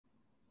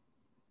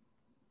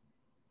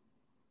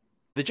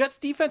The Jets'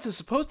 defense is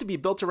supposed to be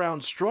built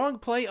around strong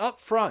play up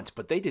front,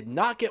 but they did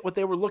not get what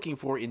they were looking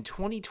for in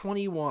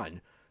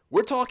 2021.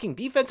 We're talking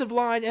defensive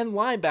line and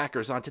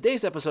linebackers on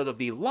today's episode of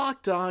the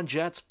Locked On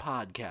Jets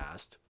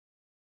podcast.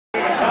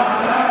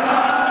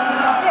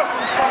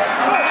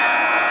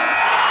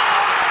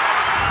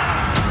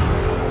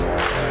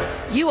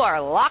 You are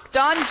Locked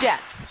On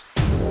Jets,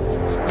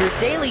 your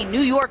daily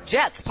New York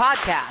Jets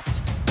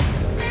podcast.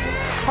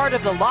 Part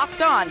of the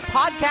Locked On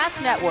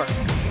Podcast Network,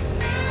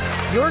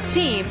 your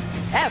team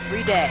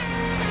every day.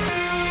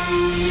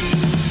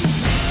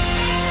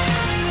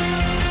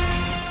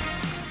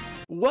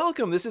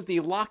 Welcome. This is the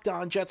Locked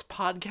On Jets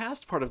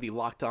podcast, part of the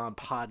Locked On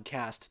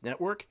Podcast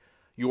Network,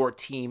 your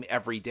team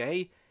every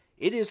day.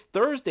 It is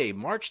Thursday,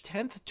 March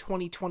 10th,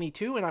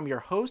 2022, and I'm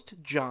your host,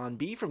 John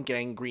B. from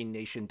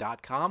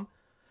GangGreenNation.com.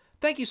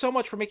 Thank you so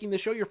much for making the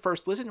show your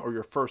first listen or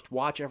your first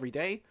watch every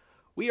day.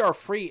 We are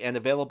free and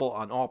available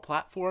on all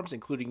platforms,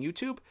 including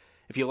YouTube.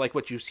 If you like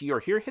what you see or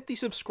hear, hit the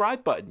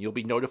subscribe button. You'll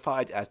be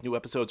notified as new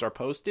episodes are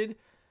posted,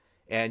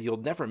 and you'll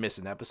never miss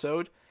an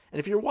episode. And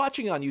if you're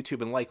watching on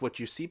YouTube and like what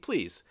you see,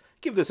 please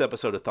give this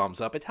episode a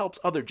thumbs up. It helps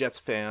other Jets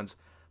fans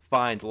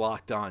find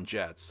Locked On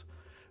Jets.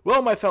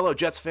 Well, my fellow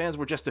Jets fans,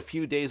 we're just a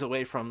few days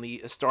away from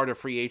the start of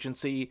free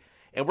agency,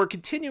 and we're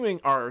continuing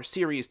our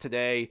series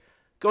today,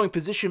 going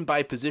position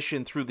by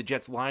position through the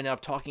Jets lineup,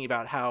 talking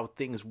about how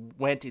things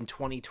went in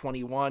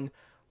 2021,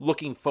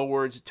 looking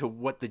forward to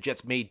what the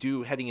Jets may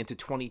do heading into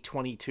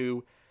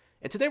 2022.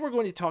 And today we're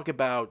going to talk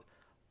about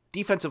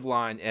defensive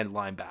line and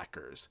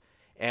linebackers.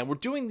 And we're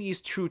doing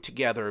these two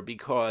together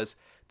because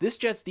this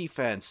Jets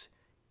defense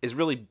is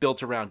really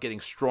built around getting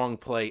strong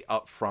play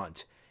up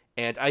front.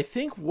 And I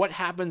think what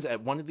happens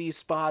at one of these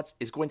spots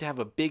is going to have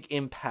a big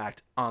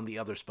impact on the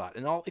other spot.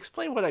 And I'll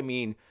explain what I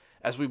mean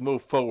as we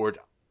move forward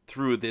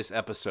through this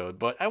episode.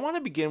 But I want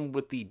to begin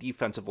with the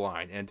defensive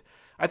line. And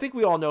I think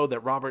we all know that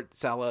Robert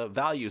Saleh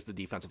values the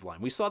defensive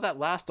line. We saw that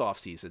last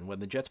offseason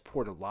when the Jets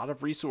poured a lot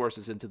of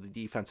resources into the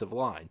defensive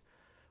line.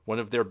 One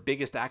of their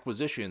biggest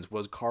acquisitions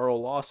was Carl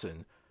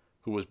Lawson,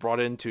 who was brought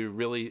in to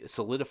really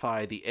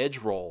solidify the edge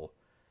role.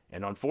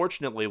 And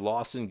unfortunately,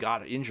 Lawson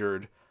got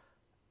injured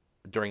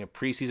during a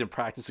preseason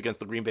practice against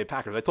the Green Bay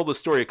Packers. I told this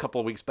story a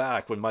couple of weeks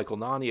back when Michael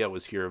Nania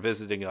was here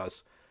visiting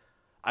us.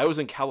 I was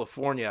in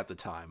California at the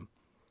time,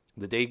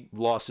 the day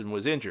Lawson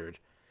was injured.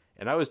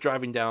 And I was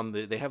driving down,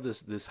 they have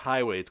this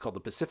highway, it's called the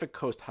Pacific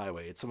Coast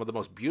Highway. It's some of the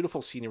most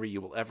beautiful scenery you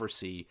will ever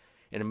see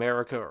in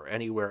America or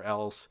anywhere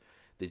else.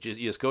 You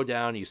just go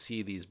down, you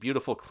see these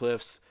beautiful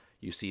cliffs,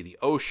 you see the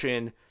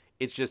ocean.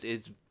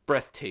 It's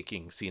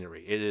breathtaking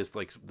scenery. It is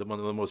like one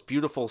of the most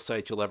beautiful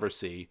sights you'll ever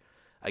see.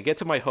 I get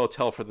to my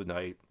hotel for the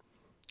night.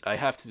 I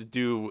have to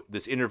do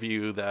this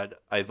interview that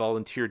I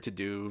volunteered to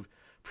do,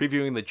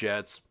 previewing the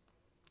Jets.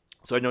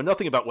 So I know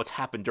nothing about what's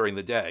happened during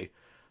the day.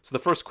 So the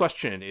first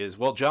question is,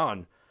 well,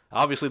 John,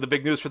 obviously the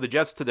big news for the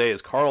Jets today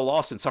is Carl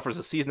Lawson suffers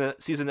a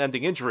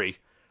season-ending injury.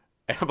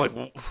 And I'm like,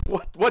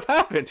 what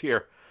happened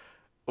here?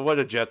 What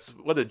a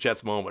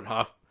Jets moment,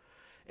 huh?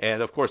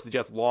 And of course the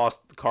Jets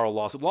lost Carl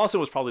Lawson. Lawson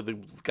was probably the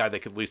guy they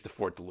could least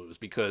afford to lose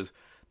because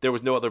there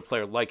was no other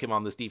player like him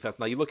on this defense.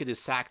 Now you look at his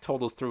sack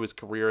totals through his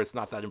career, it's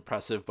not that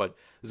impressive, but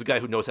this is a guy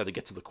who knows how to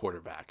get to the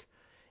quarterback.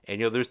 And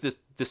there's this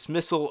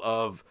dismissal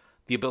of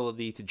the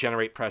ability to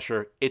generate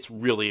pressure. It's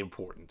really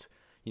important.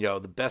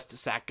 The best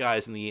sack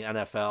guys in the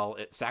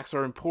NFL, sacks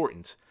are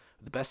important.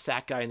 The best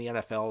sack guy in the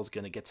NFL is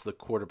going to get to the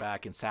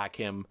quarterback and sack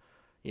him,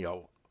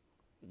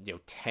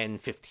 10,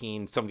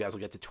 15, some guys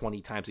will get to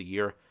 20 times a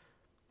year.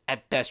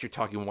 At best, you're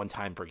talking one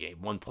time per game,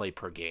 one play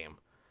per game.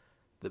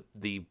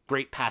 The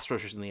great pass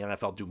rushers in the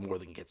NFL do more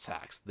than get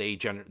sacks. They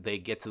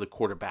get to the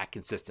quarterback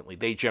consistently.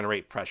 They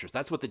generate pressures.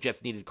 That's what the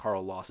Jets needed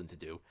Carl Lawson to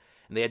do.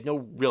 And they had no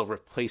real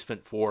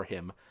replacement for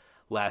him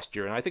last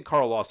year. And I think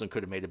Carl Lawson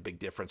could have made a big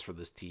difference for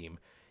this team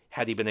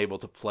had he been able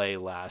to play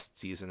last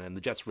season. And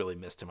the Jets really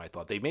missed him, I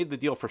thought. They made the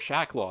deal for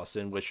Shaq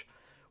Lawson, which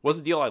was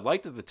a deal I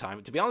liked at the time.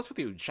 To be honest with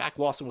you, Shaq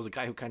Lawson was a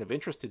guy who kind of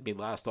interested me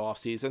last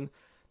offseason.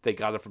 They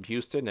got it from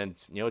Houston,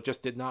 and it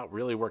just did not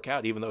really work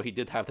out, even though he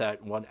did have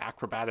that one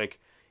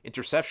acrobatic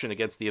interception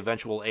against the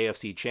eventual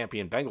AFC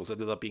champion Bengals. It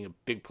ended up being a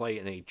big play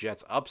in a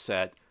Jets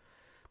upset,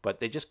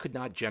 but they just could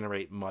not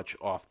generate much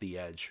off the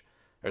edge,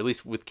 or at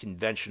least with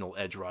conventional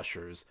edge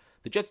rushers.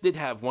 The Jets did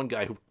have one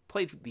guy who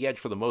played the edge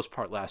for the most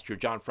part last year,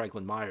 John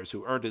Franklin Myers,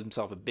 who earned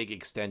himself a big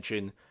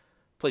extension,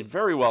 played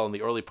very well in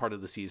the early part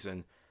of the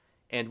season,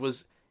 and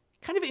was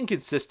kind of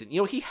inconsistent.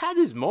 He had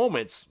his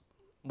moments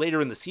later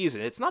in the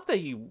season. It's not that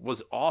he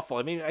was awful.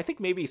 I mean, I think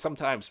maybe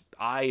sometimes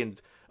I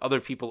and other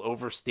people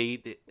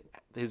overstate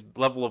his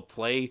level of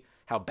play,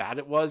 how bad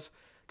it was,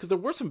 because there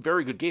were some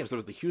very good games. There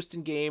was the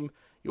Houston game,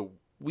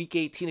 week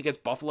 18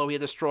 against Buffalo. He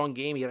had a strong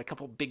game. He had a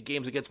couple big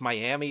games against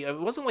Miami. It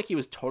wasn't like he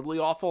was totally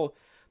awful.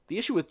 The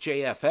issue with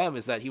JFM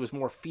is that he was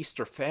more feast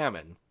or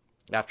famine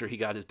after he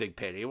got his big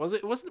payday. It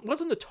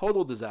wasn't a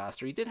total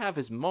disaster. He did have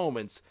his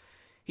moments.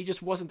 He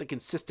just wasn't the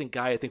consistent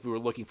guy I think we were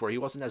looking for. He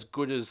wasn't as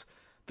good as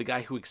the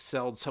guy who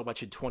excelled so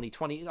much in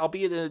 2020,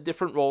 albeit in a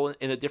different role,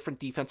 in a different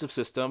defensive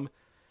system.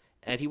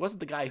 And he wasn't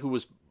the guy who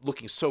was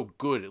looking so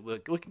good,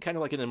 looking kind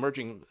of like an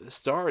emerging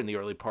star in the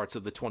early parts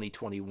of the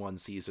 2021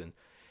 season.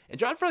 And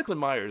John Franklin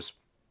Myers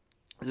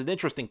is an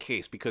interesting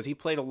case because he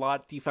played a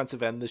lot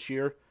defensive end this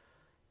year.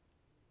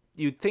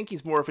 You'd think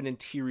he's more of an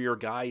interior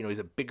guy. He's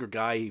a bigger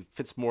guy. He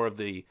fits more of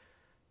the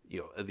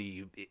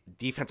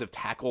defensive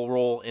tackle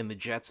role in the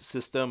Jets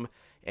system.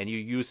 And you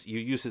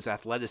use his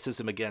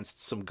athleticism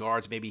against some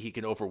guards. Maybe he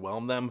can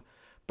overwhelm them.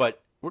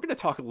 But we're going to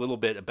talk a little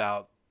bit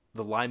about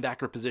the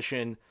linebacker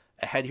position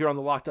ahead here on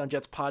the Locked On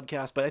Jets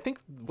podcast, but I think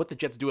what the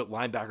Jets do at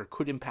linebacker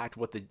could impact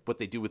what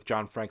they do with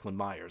John Franklin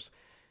Myers.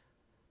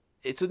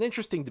 It's an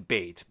interesting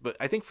debate, but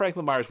I think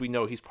Franklin Myers, we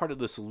know he's part of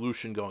the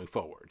solution going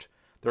forward.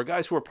 There are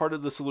guys who are part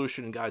of the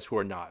solution and guys who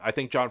are not. I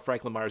think John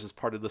Franklin Myers is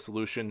part of the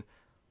solution.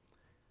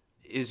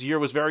 His year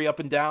was very up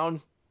and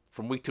down.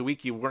 From week to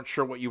week, you weren't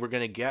sure what you were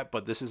going to get,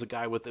 but this is a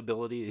guy with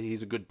ability.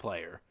 He's a good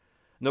player.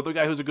 Another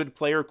guy who's a good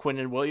player,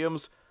 Quinnen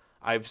Williams.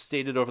 I've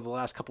stated over the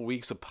last couple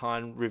weeks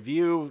upon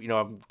review,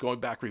 I'm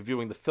going back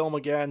reviewing the film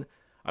again.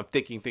 I'm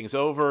thinking things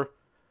over.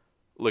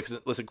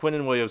 Listen,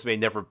 Quinnen Williams may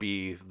never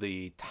be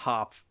the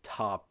top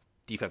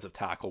defensive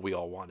tackle we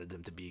all wanted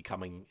him to be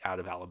coming out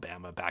of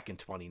Alabama back in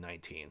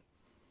 2019.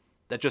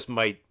 That just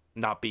might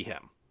not be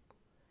him.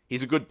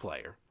 He's a good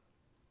player.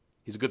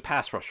 He's a good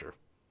pass rusher.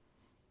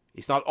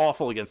 He's not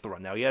awful against the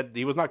run. Now,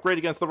 he was not great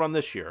against the run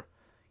this year.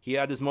 He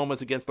had his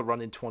moments against the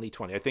run in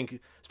 2020. I think,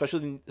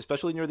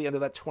 especially near the end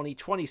of that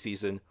 2020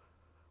 season,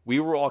 we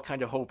were all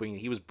kind of hoping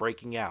he was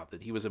breaking out,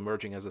 that he was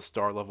emerging as a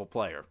star-level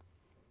player.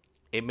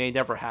 It may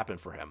never happen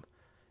for him.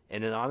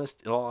 And in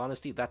all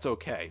honesty, that's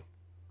okay.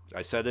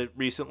 I said it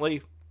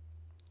recently.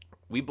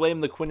 We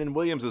blame the Quinnen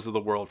Williamses of the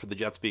world for the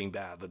Jets being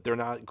bad, that they're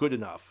not good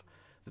enough,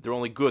 that they're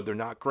only good, they're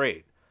not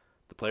great.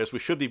 The players we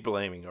should be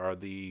blaming are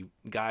the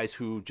guys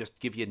who just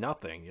give you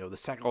nothing.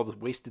 All the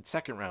wasted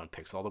second-round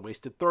picks, all the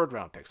wasted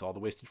third-round picks, all the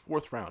wasted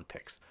fourth-round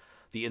picks.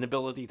 The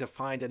inability to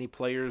find any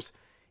players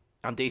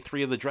on day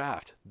 3 of the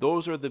draft.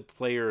 Those are the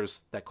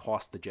players that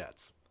cost the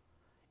Jets.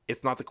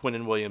 It's not the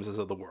Quinnen Williamses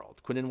of the world.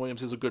 Quinnen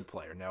Williams is a good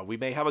player. Now, we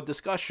may have a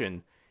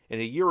discussion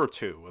in a year or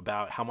two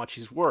about how much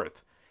he's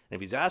worth. And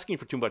if he's asking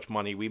for too much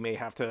money, we may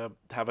have to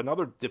have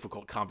another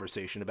difficult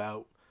conversation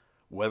about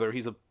whether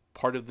he's a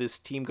part of this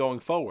team going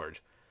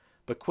forward.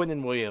 But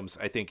Quinnen Williams,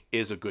 I think,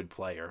 is a good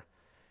player.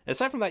 And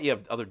aside from that, you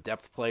have other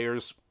depth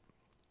players.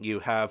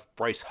 You have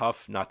Bryce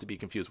Huff, not to be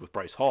confused with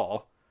Bryce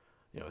Hall.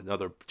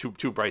 Another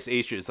two Bryce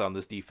H's on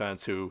this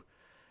defense who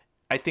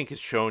I think has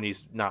shown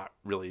he's not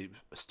really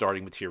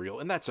starting material,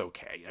 and that's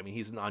okay. I mean,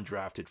 he's an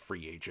undrafted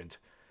free agent.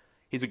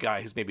 He's a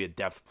guy who's maybe a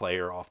depth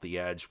player off the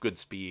edge, good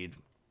speed.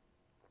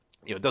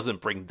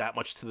 Doesn't bring that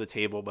much to the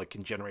table, but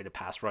can generate a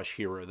pass rush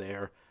here or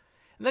there.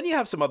 And then you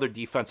have some other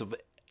defensive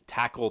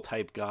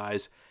tackle-type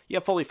guys. You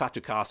have Foley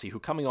Fatukasi, who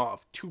coming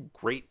off 2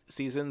 great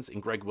seasons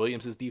in Greg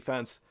Williams'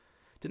 defense,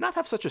 did not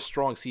have such a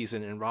strong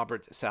season in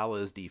Robert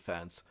Saleh's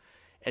defense.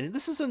 And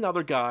this is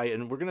another guy,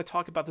 and we're going to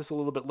talk about this a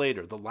little bit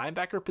later. The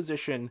linebacker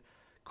position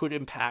could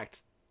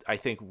impact, I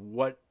think,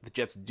 what the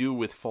Jets do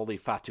with Foley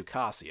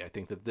Fatukasi. I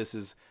think that this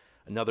is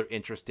another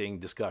interesting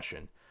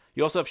discussion.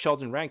 You also have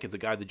Sheldon Rankins, a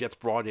guy the Jets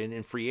brought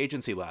in free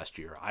agency last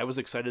year. I was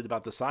excited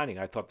about the signing.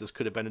 I thought this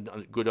could have been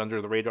a good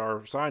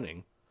under-the-radar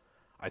signing.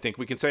 I think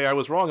we can say I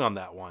was wrong on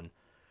that one.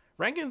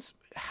 Rankins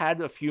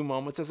had a few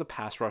moments as a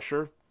pass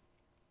rusher.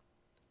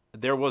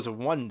 There was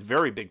one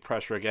very big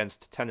pressure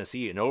against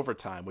Tennessee in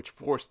overtime, which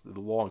forced the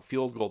long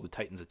field goal the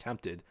Titans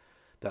attempted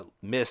that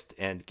missed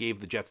and gave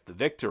the Jets the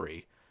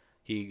victory.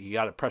 He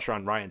got a pressure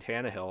on Ryan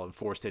Tannehill and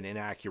forced an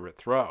inaccurate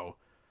throw.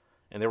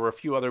 And there were a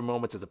few other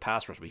moments as a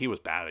pass rusher, but he was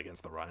bad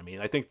against the run. I mean,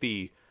 I think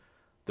the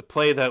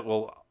play that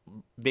will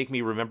make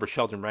me remember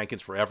Sheldon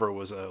Rankins forever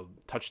was a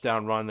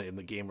touchdown run in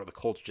the game where the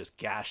Colts just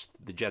gashed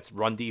the Jets'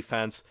 run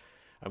defense.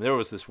 I mean, there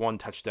was this one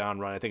touchdown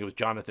run, I think it was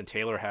Jonathan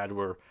Taylor had,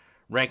 where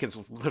Rankins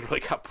literally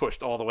got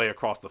pushed all the way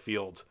across the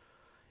field.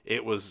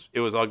 It was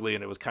ugly,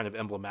 and it was kind of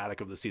emblematic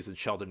of the season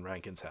Sheldon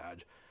Rankins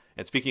had.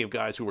 And speaking of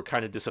guys who were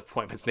kind of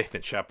disappointments,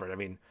 Nathan Shepard. I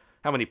mean,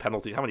 how many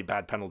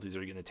bad penalties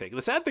are you going to take?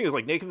 The sad thing is,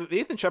 like,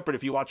 Nathan Shepard,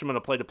 if you watch him on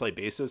a play-to-play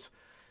basis,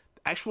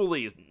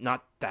 actually is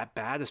not that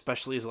bad,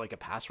 especially as like a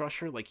pass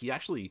rusher. Like, he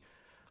actually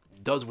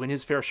does win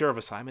his fair share of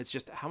assignments.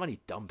 Just how many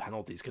dumb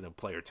penalties can a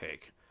player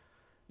take?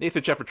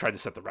 Nathan Shepard tried to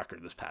set the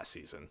record this past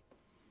season.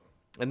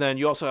 And then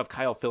you also have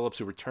Kyle Phillips,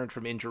 who returned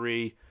from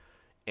injury,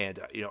 and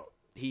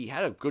he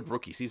had a good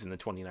rookie season in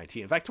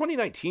 2019. In fact,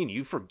 2019,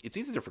 it's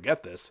easy to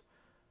forget this.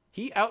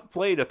 He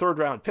outplayed a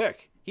third-round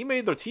pick. He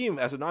made the team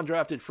as an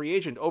undrafted free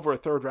agent over a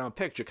third-round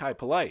pick, Ja'Kai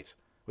Polite,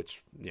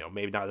 which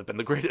may not have been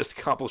the greatest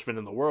accomplishment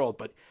in the world,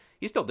 but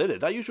he still did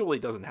it. That usually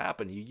doesn't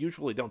happen. You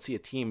usually don't see a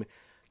team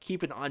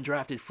keep an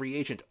undrafted free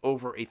agent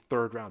over a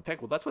third-round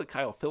pick. Well, that's what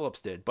Kyle Phillips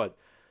did, but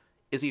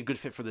is he a good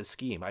fit for this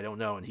scheme? I don't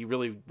know. And he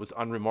really was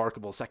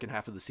unremarkable second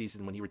half of the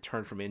season when he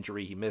returned from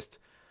injury. He missed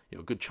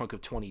a good chunk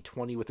of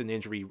 2020 with an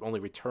injury. He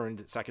only returned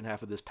the second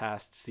half of this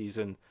past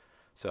season.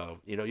 So,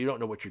 you don't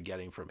know what you're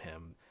getting from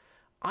him.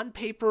 On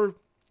paper,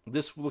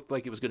 this looked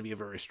like it was going to be a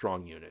very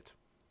strong unit.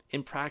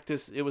 in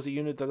practice, it was a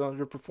unit that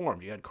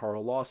underperformed. You had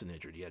Carl Lawson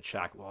injured. You had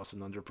Shaq Lawson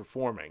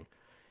underperforming.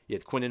 You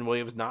had Quinnen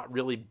Williams not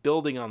really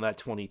building on that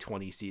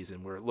 2020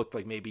 season where it looked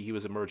like maybe he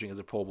was emerging as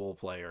a Pro Bowl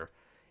player,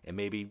 and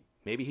maybe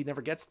he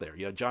never gets there.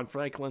 You had John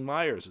Franklin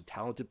Myers, a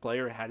talented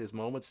player, had his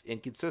moments,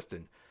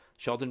 inconsistent.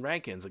 Sheldon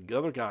Rankins,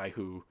 another guy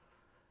who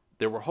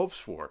there were hopes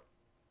for.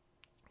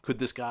 Could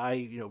this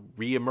guy,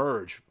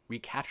 reemerge,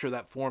 recapture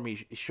that form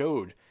he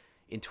showed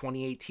in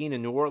 2018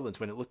 in New Orleans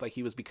when it looked like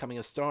he was becoming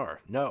a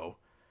star? No.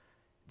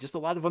 Just a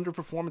lot of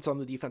underperformance on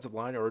the defensive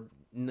line, or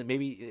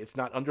maybe if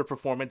not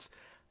underperformance,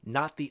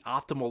 not the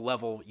optimal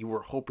level you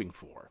were hoping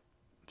for.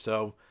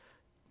 So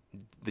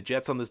the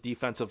Jets on this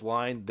defensive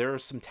line,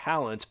 there's some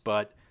talent,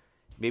 but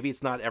maybe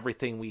it's not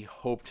everything we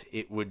hoped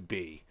it would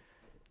be.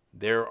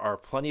 There are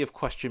plenty of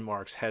question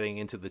marks heading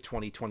into the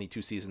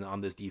 2022 season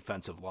on this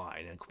defensive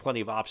line and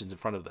plenty of options in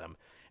front of them.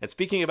 And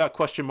speaking about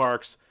question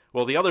marks,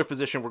 well, the other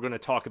position we're going to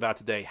talk about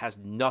today has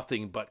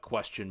nothing but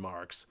question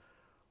marks.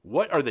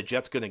 What are the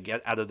Jets going to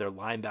get out of their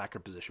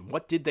linebacker position?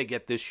 What did they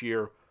get this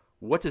year?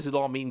 What does it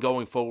all mean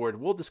going forward?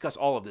 We'll discuss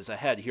all of this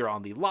ahead here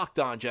on the Locked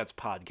On Jets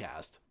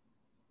podcast.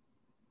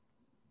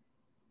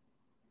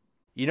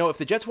 If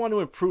the Jets want to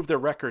improve their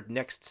record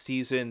next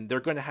season, they're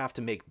going to have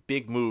to make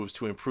big moves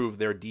to improve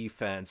their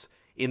defense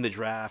in the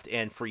draft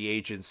and free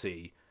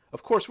agency.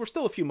 Of course, we're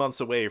still a few months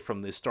away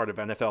from the start of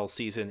NFL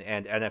season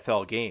and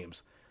NFL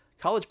games.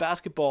 College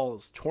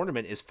basketball's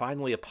tournament is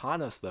finally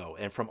upon us, though,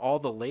 and from all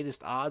the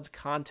latest odds,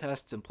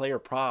 contests, and player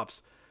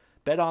props,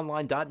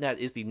 BetOnline.net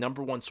is the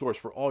 #1 source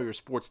for all your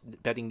sports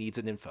betting needs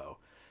and info.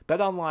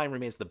 BetOnline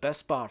remains the best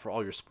spot for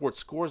all your sports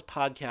scores,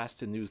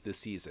 podcasts, and news this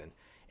season.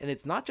 And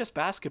it's not just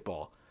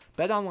basketball.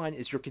 BetOnline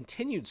is your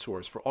continued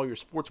source for all your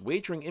sports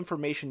wagering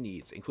information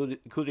needs,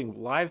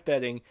 including live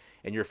betting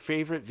and your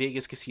favorite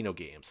Vegas casino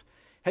games.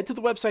 Head to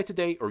the website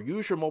today or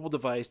use your mobile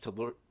device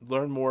to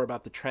learn more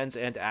about the trends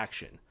and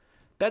action.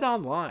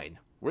 BetOnline,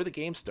 where the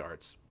game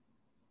starts.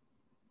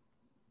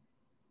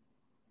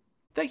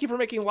 Thank you for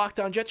making Locked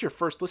On Jets your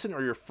first listen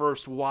or your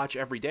first watch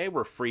every day.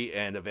 We're free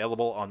and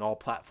available on all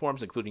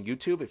platforms, including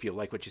YouTube. If you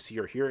like what you see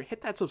or hear,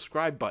 hit that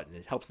subscribe button.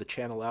 It helps the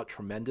channel out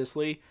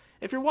tremendously.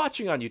 If you're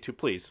watching on YouTube,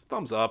 please,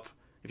 thumbs up.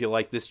 If you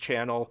like this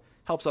channel,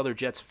 helps other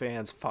Jets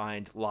fans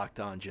find Locked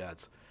On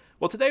Jets.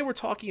 Well, today we're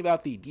talking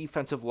about the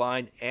defensive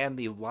line and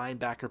the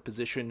linebacker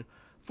position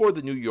for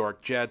the New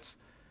York Jets.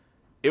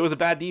 It was a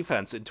bad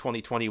defense in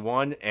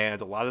 2021,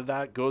 and a lot of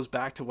that goes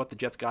back to what the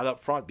Jets got up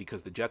front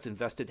because the Jets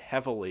invested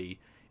heavily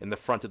in the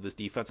front of this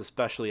defense,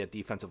 especially at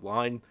defensive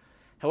line.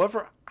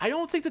 However, I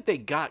don't think that they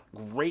got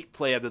great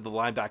play out of the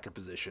linebacker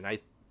position. I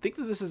think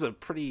that this is a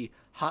pretty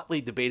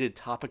hotly debated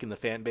topic in the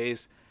fan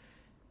base.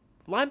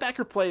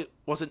 Linebacker play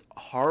wasn't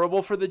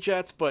horrible for the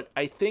Jets, but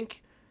I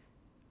think,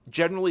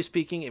 generally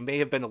speaking, it may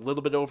have been a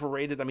little bit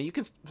overrated. I mean, you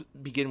can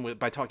begin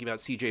by talking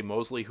about C.J.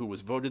 Mosley, who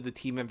was voted the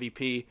team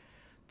MVP.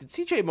 Did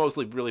C.J.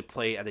 Mosley really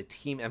play at a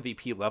team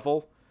MVP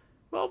level?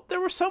 Well, there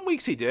were some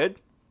weeks he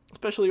did,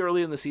 especially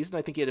early in the season.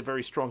 I think he had a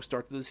very strong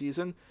start to the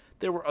season.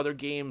 There were other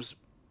games,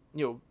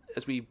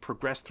 as we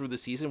progressed through the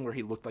season where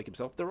he looked like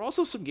himself. There were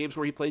also some games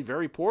where he played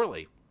very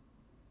poorly.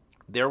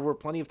 There were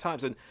plenty of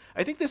times, and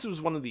I think this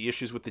was one of the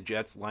issues with the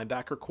Jets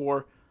linebacker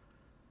core.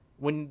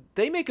 When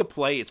they make a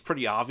play, it's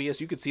pretty obvious.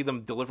 You can see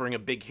them delivering a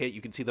big hit.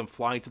 You can see them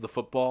flying to the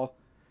football.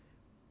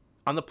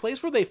 On the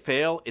plays where they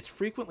fail, it's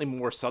frequently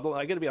more subtle.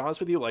 And I got to be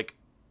honest with you,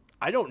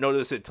 I don't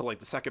notice it till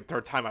the second,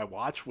 third time I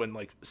watch when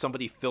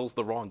somebody fills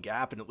the wrong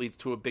gap and it leads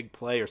to a big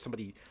play, or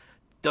somebody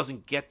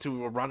doesn't get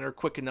to a runner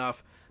quick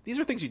enough. These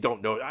are things you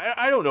don't know.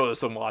 I don't notice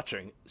them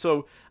watching.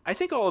 So I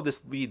think all of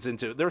this leads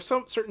into, there are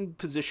some certain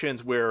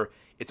positions where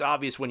it's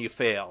obvious when you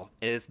fail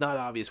and it's not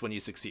obvious when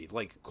you succeed,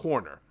 like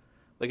corner.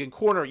 In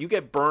corner, you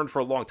get burned for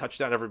a long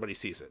touchdown, everybody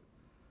sees it.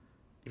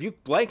 If you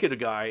blanket a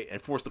guy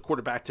and force the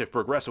quarterback to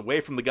progress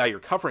away from the guy you're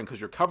covering because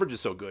your coverage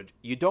is so good,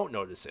 you don't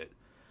notice it.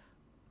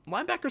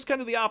 Linebacker's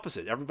kind of the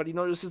opposite. Everybody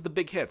notices the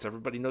big hits.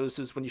 Everybody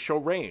notices when you show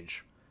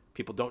range.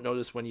 People don't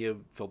notice when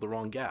you fill the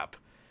wrong gap.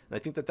 And I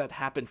think that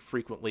happened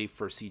frequently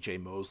for C.J.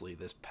 Mosley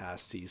this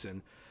past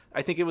season.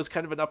 I think it was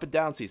kind of an up and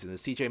down season.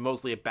 Is C.J.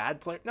 Mosley a bad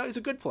player? No, he's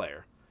a good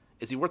player.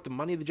 Is he worth the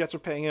money the Jets are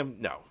paying him?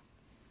 No.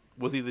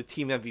 Was he the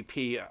team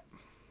MVP?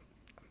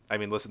 I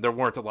mean, listen, there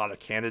weren't a lot of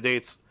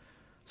candidates.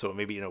 So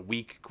maybe in a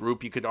weak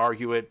group you could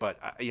argue it. But,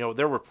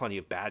 there were plenty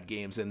of bad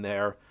games in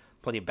there.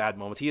 Plenty of bad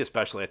moments. He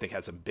especially, I think,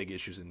 had some big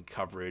issues in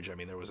coverage. I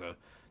mean, there was a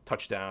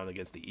touchdown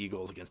against the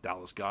Eagles, against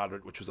Dallas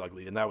Goedert, which was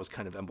ugly, and that was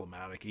kind of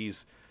emblematic.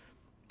 He's,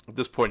 at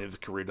this point in his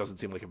career, doesn't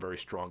seem like a very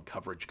strong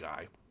coverage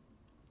guy.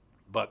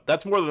 But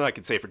that's more than I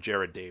can say for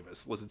Jared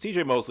Davis. Listen,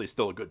 C.J. Mosley is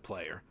still a good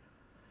player.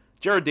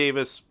 Jared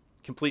Davis,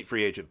 complete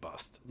free agent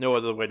bust. No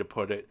other way to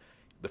put it.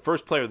 The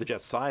first player the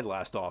Jets signed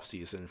last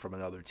offseason from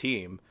another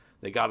team.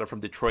 They got him from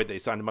Detroit. They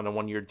signed him on a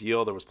one-year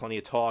deal. There was plenty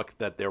of talk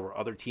that there were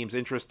other teams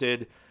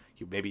interested.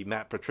 Maybe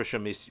Matt Patricia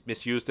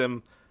misused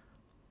him.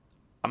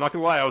 I'm not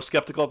going to lie, I was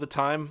skeptical at the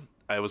time.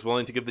 I was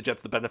willing to give the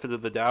Jets the benefit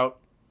of the doubt.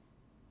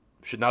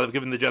 Should not have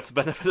given the Jets the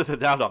benefit of the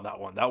doubt on that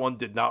one. That one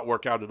did not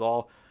work out at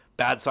all.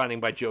 Bad signing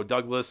by Joe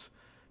Douglas.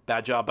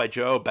 Bad job by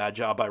Joe, bad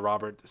job by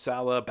Robert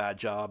Saleh, bad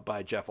job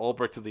by Jeff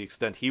Ulbrich to the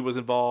extent he was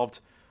involved.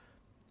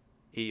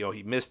 He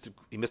missed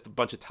a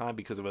bunch of time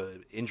because of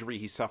an injury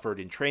he suffered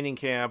in training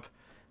camp.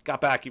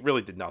 Got back, he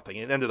really did nothing.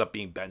 It ended up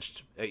being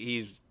benched.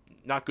 He's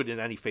not good in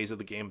any phase of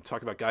the game.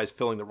 Talk about guys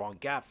filling the wrong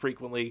gap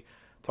frequently.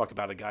 Talk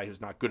about a guy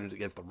who's not good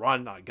against the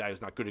run, not a guy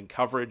who's not good in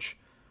coverage.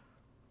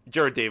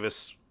 Jared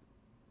Davis,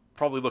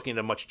 probably looking at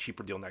a much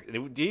cheaper deal next.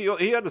 He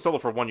had to settle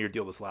for a 1-year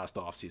deal this last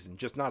offseason.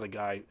 Just not a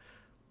guy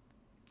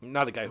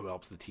who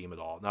helps the team at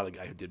all. Not a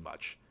guy who did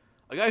much.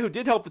 A guy who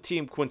did help the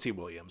team, Quincy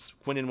Williams.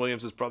 Quinnen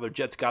Williams' brother.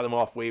 Jets got him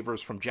off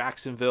waivers from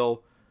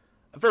Jacksonville.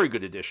 A very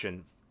good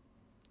addition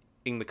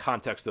in the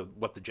context of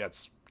what the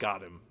Jets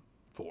got him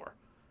for.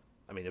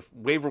 I mean, if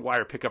waiver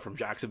wire pickup from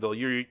Jacksonville,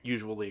 you're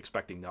usually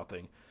expecting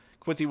nothing.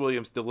 Quincy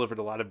Williams delivered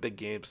a lot of big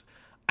games.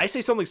 I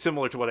say something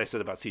similar to what I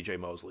said about C.J.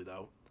 Mosley,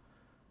 though.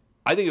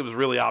 I think it was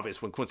really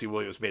obvious when Quincy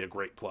Williams made a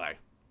great play.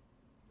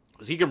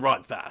 Because he can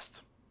run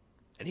fast.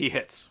 And he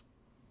hits.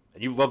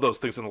 And you love those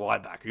things in the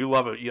linebacker. You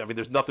love it. I mean,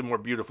 there's nothing more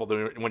beautiful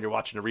than when you're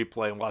watching a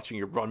replay and watching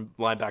your run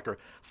linebacker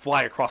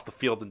fly across the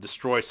field and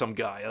destroy some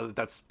guy.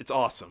 It's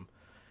awesome.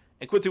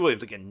 And Quincy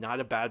Williams, again, not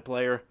a bad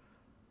player.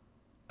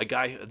 A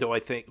guy who I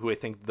think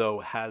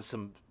has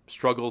some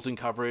struggles in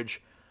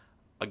coverage.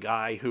 A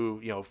guy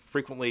who,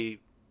 frequently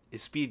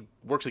his speed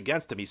works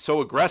against him. He's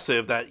so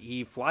aggressive that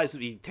he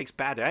takes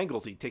bad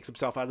angles. He takes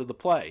himself out of the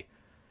play.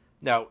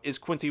 Now, is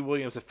Quincy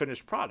Williams a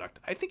finished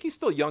product? I think he's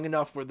still young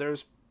enough where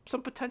there's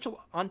some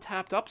potential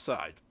untapped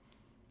upside.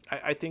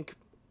 I think,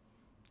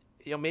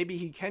 maybe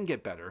he can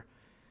get better.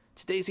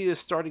 Today's he a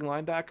starting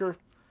linebacker?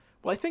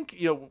 Well, I think,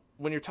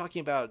 when you're talking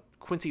about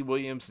Quincy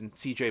Williams and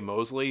C.J.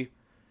 Mosley,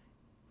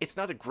 it's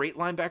not a great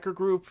linebacker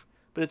group,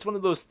 but it's one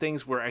of those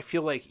things where I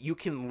feel like you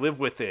can live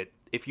with it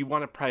if you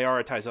want to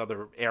prioritize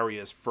other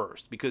areas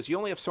first, because you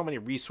only have so many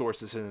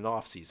resources in an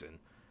offseason.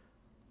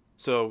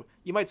 So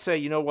you might say,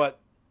 you know what,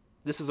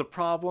 this is a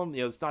problem.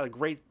 It's not a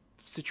great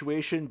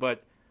situation,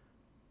 but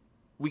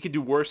we could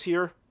do worse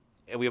here,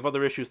 and we have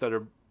other issues that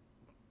are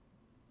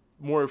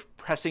more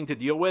pressing to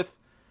deal with.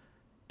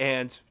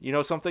 And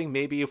something,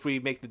 maybe if we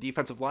make the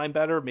defensive line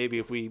better, maybe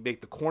if we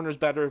make the corners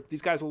better,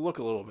 these guys will look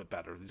a little bit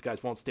better. These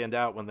guys won't stand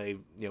out when they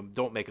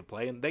don't make a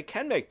play, and they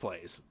can make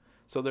plays.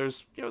 So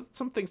there's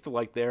some things to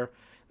like there.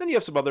 Then you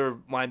have some other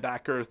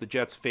linebackers. The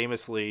Jets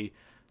famously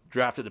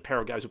drafted a pair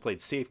of guys who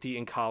played safety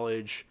in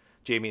college,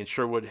 Jamie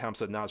Sherwood,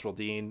 Hamza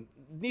Nasruddin.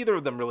 Neither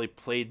of them really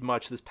played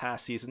much this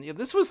past season.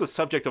 This was the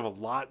subject of a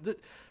lot.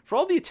 For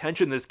all the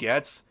attention this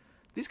gets,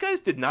 these guys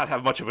did not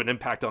have much of an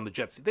impact on the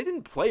Jets. They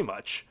didn't play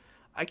much.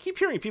 I keep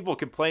hearing people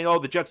complain,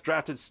 the Jets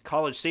drafted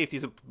college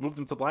safeties and moved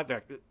them to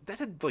linebacker. That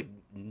had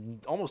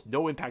almost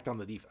no impact on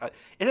the defense.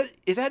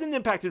 It had an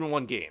impact in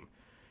one game.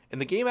 In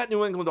the game at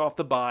New England off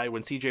the bye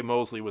when C.J.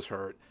 Mosley was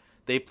hurt,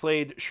 they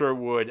played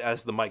Sherwood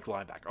as the Mike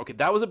linebacker. Okay,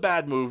 that was a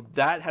bad move.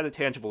 That had a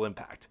tangible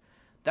impact.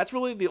 That's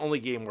really the only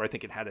game where I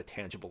think it had a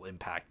tangible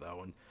impact,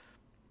 though. And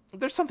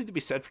there's something to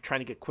be said for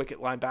trying to get quick at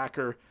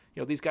linebacker.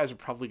 These guys are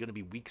probably going to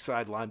be weak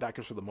side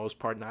linebackers for the most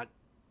part, not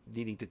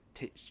needing to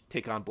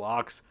take on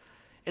blocks.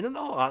 And in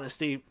all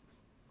honesty,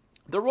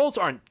 the roles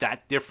aren't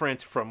that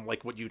different from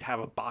what you'd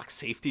have a box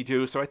safety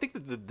do. So I think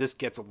that this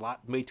gets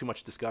way too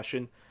much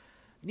discussion.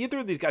 Neither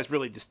of these guys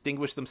really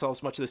distinguished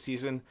themselves much this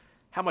season.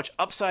 How much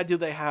upside do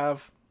they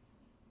have?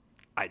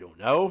 I don't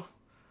know.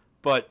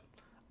 But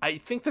I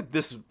think that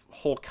this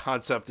whole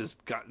concept has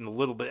gotten a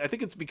little bit... I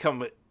think it's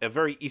become a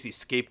very easy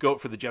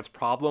scapegoat for the Jets'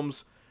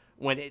 problems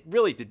when it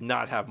really did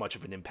not have much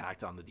of an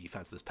impact on the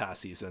defense this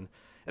past season.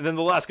 And then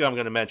the last guy I'm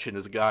going to mention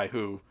is a guy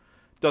who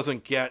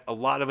doesn't get a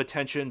lot of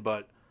attention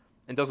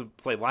and doesn't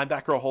play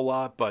linebacker a whole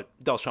lot, but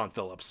Del'Shawn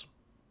Phillips.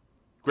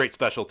 Great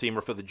special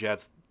teamer for the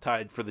Jets,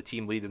 tied for the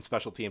team lead in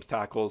special teams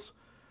tackles.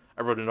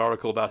 I wrote an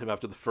article about him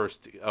after the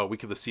first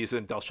week of the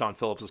season. Del'Shawn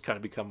Phillips has kind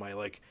of become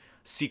my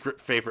secret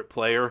favorite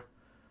player.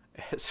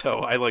 So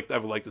I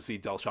would like to see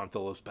Del'Shawn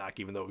Phillips back,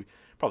 even though we're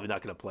probably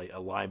not going to play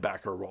a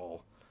linebacker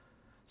role.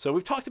 So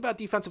we've talked about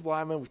defensive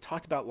linemen, we've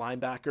talked about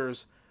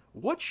linebackers.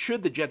 What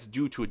should the Jets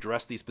do to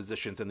address these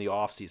positions in the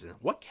offseason?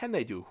 What can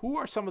they do? Who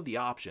are some of the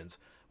options?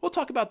 We'll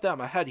talk about them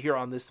ahead here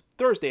on this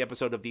Thursday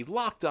episode of the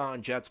Locked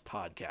On Jets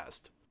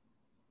podcast.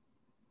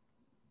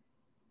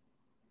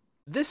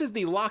 This is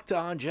the Locked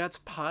On Jets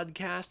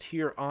podcast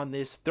here on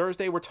this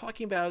Thursday. We're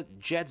talking about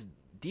Jets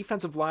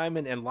defensive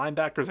linemen and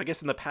linebackers. I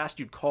guess in the past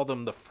you'd call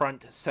them the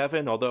front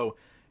seven, although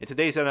in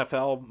today's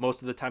NFL,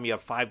 most of the time you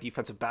have 5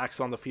 defensive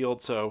backs on the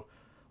field, so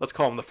let's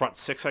call them the front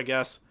 6, I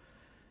guess.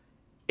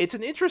 It's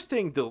an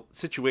interesting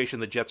situation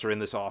the Jets are in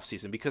this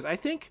offseason because I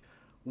think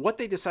what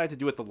they decide to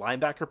do at the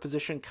linebacker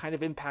position kind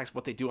of impacts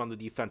what they do on the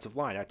defensive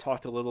line. I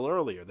talked a little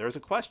earlier. There's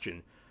a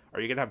question. Are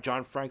you going to have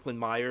John Franklin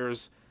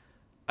Myers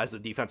as the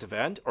defensive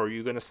end, or are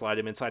you going to slide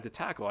him inside the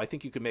tackle? I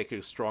think you could make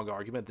a strong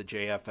argument that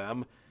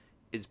JFM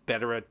is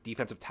better at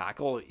defensive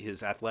tackle.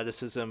 His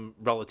athleticism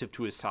relative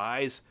to his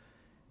size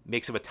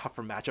makes him a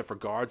tougher matchup for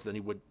guards than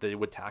he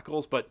would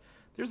tackles. But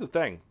here's the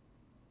thing.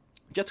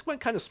 Jets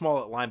went kind of small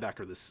at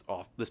linebacker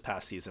this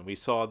past season. We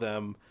saw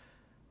them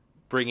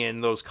bring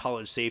in those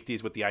college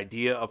safeties with the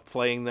idea of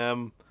playing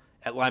them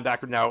at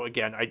linebacker. Now,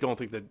 again, I don't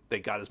think that they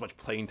got as much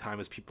playing time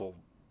as people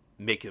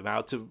make them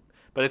out to,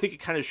 but I think it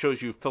kind of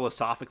shows you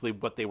philosophically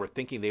what they were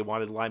thinking. They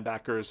wanted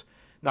linebackers,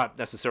 not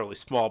necessarily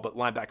small, but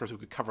linebackers who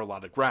could cover a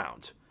lot of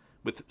ground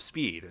with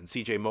speed. And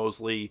C.J.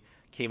 Mosley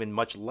came in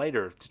much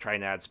later to try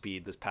and add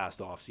speed this past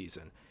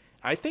offseason.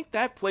 I think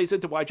that plays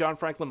into why John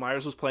Franklin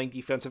Myers was playing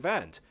defensive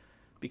end,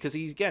 because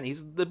he's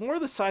more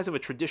the size of a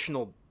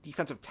traditional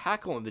defensive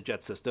tackle in the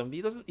Jet system.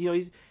 He doesn't,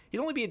 he'd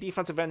only be a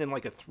defensive end in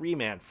like a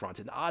 3-man front,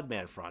 an odd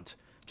man front.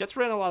 Jets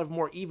ran a lot of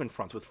more even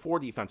fronts with 4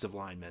 defensive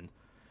linemen.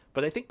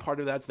 But I think part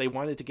of that's they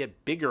wanted to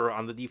get bigger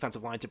on the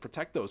defensive line to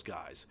protect those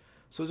guys.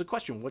 So there's a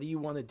question, what do you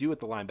want to do at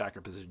the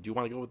linebacker position? Do you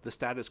want to go with the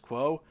status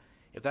quo?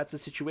 If that's the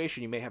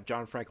situation, you may have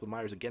John Franklin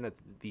Myers again at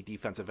the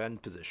defensive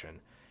end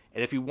position.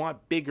 And if you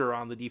want bigger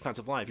on the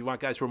defensive line, if you want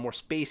guys who are more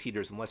space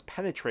heaters and less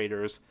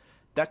penetrators,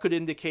 that could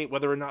indicate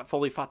whether or not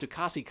Foley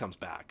Fatukasi comes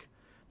back.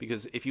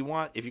 Because if you're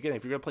going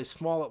to play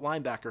small at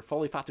linebacker,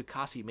 Foley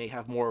Fatukasi may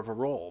have more of a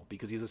role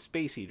because he's a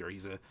space heater.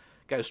 He's a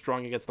guy who's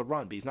strong against the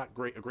run, but he's not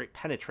a great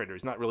penetrator.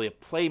 He's not really a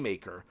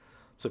playmaker.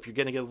 So if you're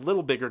going to get a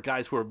little bigger,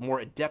 guys who are more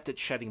adept at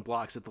shedding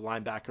blocks at the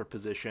linebacker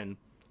position,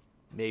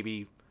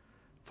 maybe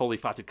Foley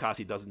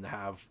Fatukasi doesn't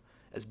have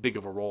as big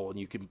of a role, and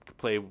you can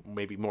play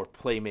maybe more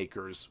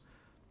playmakers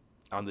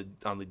on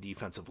the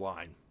defensive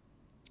line.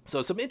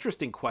 So some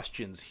interesting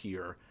questions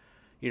here.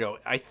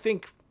 I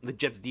think the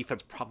Jets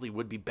defense probably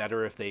would be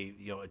better if they,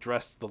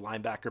 addressed the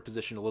linebacker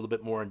position a little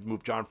bit more and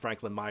moved John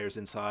Franklin Myers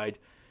inside.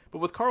 But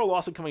with Carl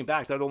Lawson coming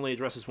back, that only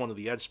addresses one of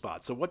the edge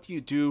spots. So what do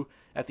you do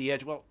at the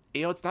edge? Well,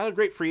 it's not a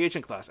great free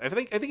agent class. I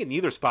think in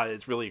neither spot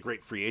it's really a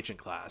great free agent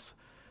class.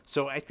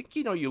 So I think,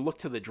 you look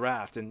to the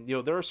draft, and,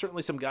 there are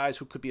certainly some guys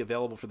who could be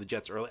available for the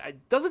Jets early.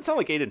 It doesn't sound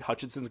like Aiden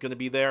Hutchinson's going to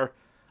be there.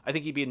 I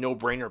think he'd be a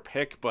no-brainer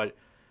pick, but it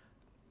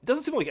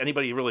doesn't seem like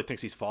anybody really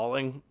thinks he's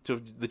falling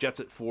to the Jets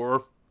at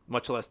 4,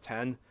 much less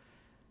 10.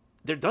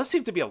 There does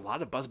seem to be a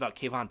lot of buzz about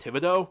Kayvon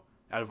Thibodeau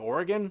out of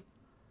Oregon.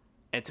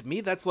 And to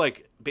me, that's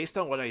like, based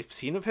on what I've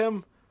seen of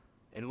him,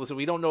 and listen,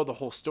 we don't know the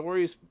whole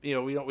stories, we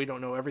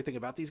don't know everything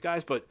about these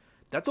guys, but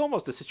that's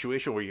almost a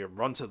situation where you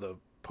run to the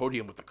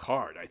podium with the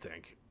card, I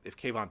think, if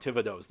Kayvon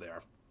Thibodeau's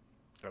there.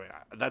 I mean,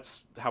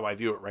 that's how I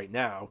view it right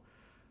now.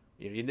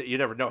 You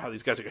never know how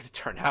these guys are going to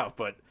turn out,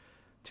 but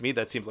to me,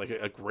 that seems like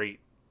a great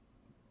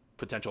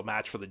potential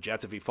match for the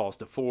Jets if he falls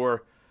to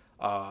 4.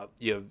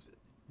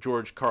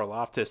 George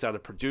Karlaftis out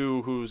of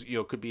Purdue, who's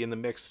could be in the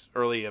mix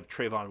early. Of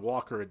Trayvon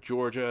Walker at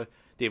Georgia,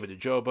 David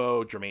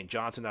Ajobo, Jermaine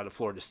Johnson out of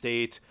Florida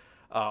State.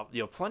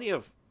 Plenty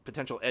of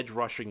potential edge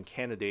rushing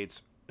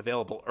candidates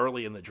available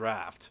early in the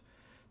draft.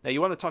 Now, you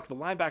want to talk the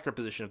linebacker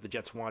position if the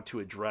Jets want to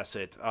address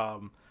it.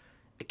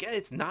 Again,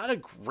 it's not a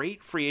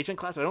great free agent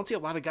class. I don't see a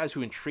lot of guys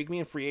who intrigue me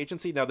in free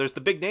agency. Now, there's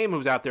the big name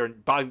who's out there,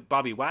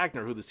 Bobby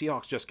Wagner, who the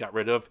Seahawks just got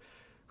rid of,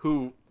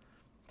 who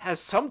has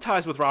some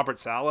ties with Robert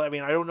Saleh. I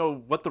mean, I don't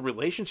know what the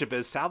relationship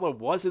is. Saleh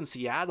was in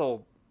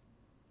Seattle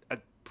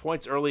at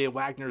points early in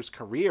Wagner's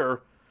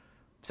career.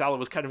 Saleh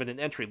was kind of in an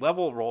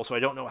entry-level role, so I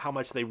don't know how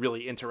much they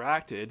really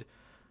interacted.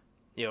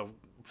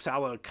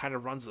 Saleh kind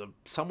of runs a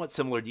somewhat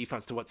similar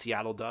defense to what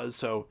Seattle does,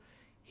 so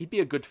he'd be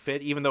a good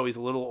fit, even though he's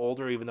a little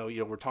older, even though,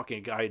 we're talking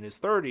a guy in his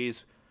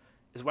 30s.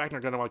 Is Wagner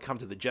going to want to come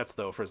to the Jets,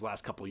 though, for his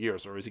last couple of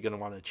years, or is he going to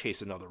want to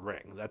chase another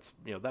ring?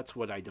 That's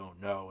what I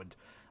don't know, and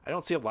I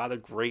don't see a lot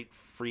of great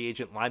free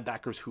agent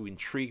linebackers who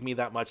intrigue me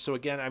that much. So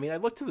again, I mean, I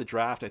look to the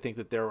draft. I think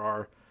that there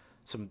are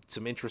some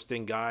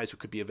interesting guys who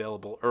could be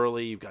available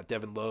early. You've got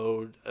Devin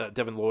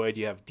Lloyd.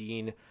 You have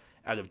Dean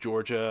out of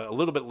Georgia. A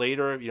little bit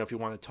later, if you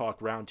want to talk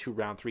round 2,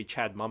 round 3,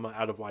 Chad Mumma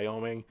out of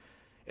Wyoming.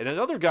 And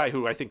another guy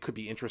who I think could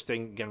be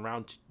interesting, again,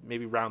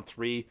 maybe round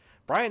 3,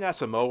 Brian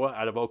Asamoah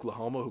out of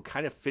Oklahoma, who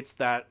kind of fits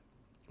that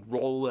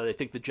role that I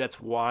think the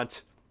Jets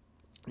want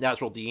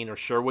Nazrul Dean or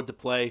Sherwood to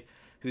play.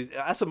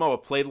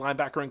 Asamoah played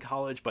linebacker in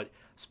college, but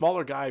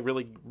smaller guy,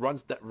 really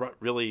runs that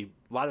really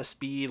a lot of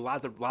speed, a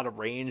lot of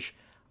range.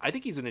 I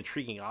think he's an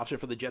intriguing option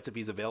for the Jets if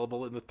he's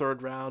available in the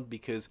 3rd round,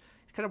 because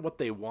he's kind of what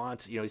they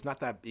want. He's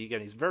not that,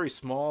 again, he's very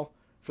small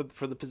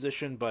for the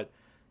position, but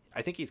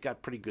I think he's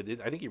got pretty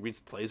good. I think he reads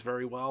the plays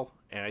very well,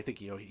 and I think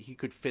he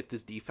could fit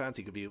this defense.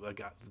 He could be the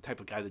type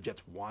of guy the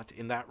Jets want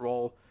in that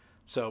role.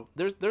 So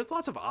there's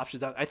lots of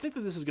options. I think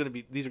that these are going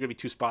to be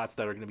 2 spots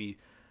that are going to be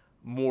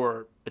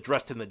more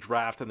addressed in the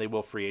draft than they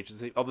will free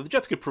agency, although the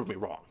Jets could prove me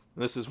wrong.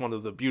 And this is one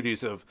of the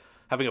beauties of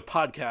having a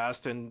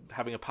podcast and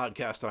having a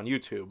podcast on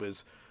YouTube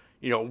is,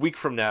 a week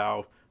from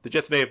now, the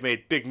Jets may have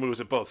made big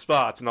moves at both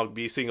spots, and I'll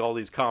be seeing all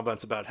these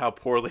comments about how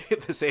poorly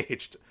this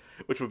aged,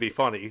 which would be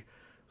funny.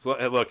 So,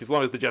 look, as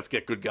long as the Jets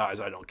get good guys,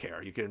 I don't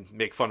care. You can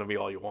make fun of me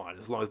all you want.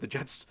 As long as the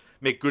Jets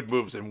make good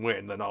moves and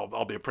win, then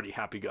I'll be a pretty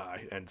happy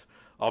guy, and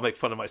I'll make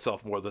fun of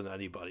myself more than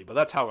anybody. But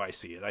that's how I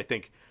see it. I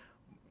think,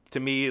 to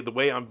me, the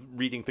way I'm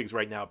reading things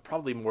right now,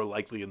 probably more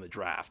likely in the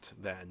draft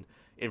than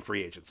in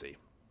free agency.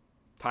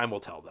 Time will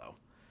tell, though.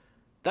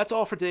 That's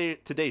all for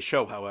today's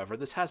show, however.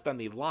 This has been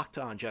the Locked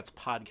On Jets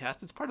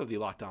podcast. It's part of the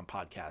Locked On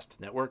Podcast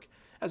Network.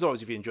 As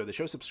always, if you enjoy the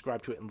show,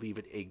 subscribe to it and leave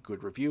it a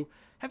good review.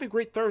 Have a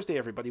great Thursday,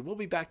 everybody. We'll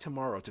be back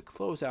tomorrow to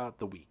close out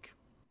the week.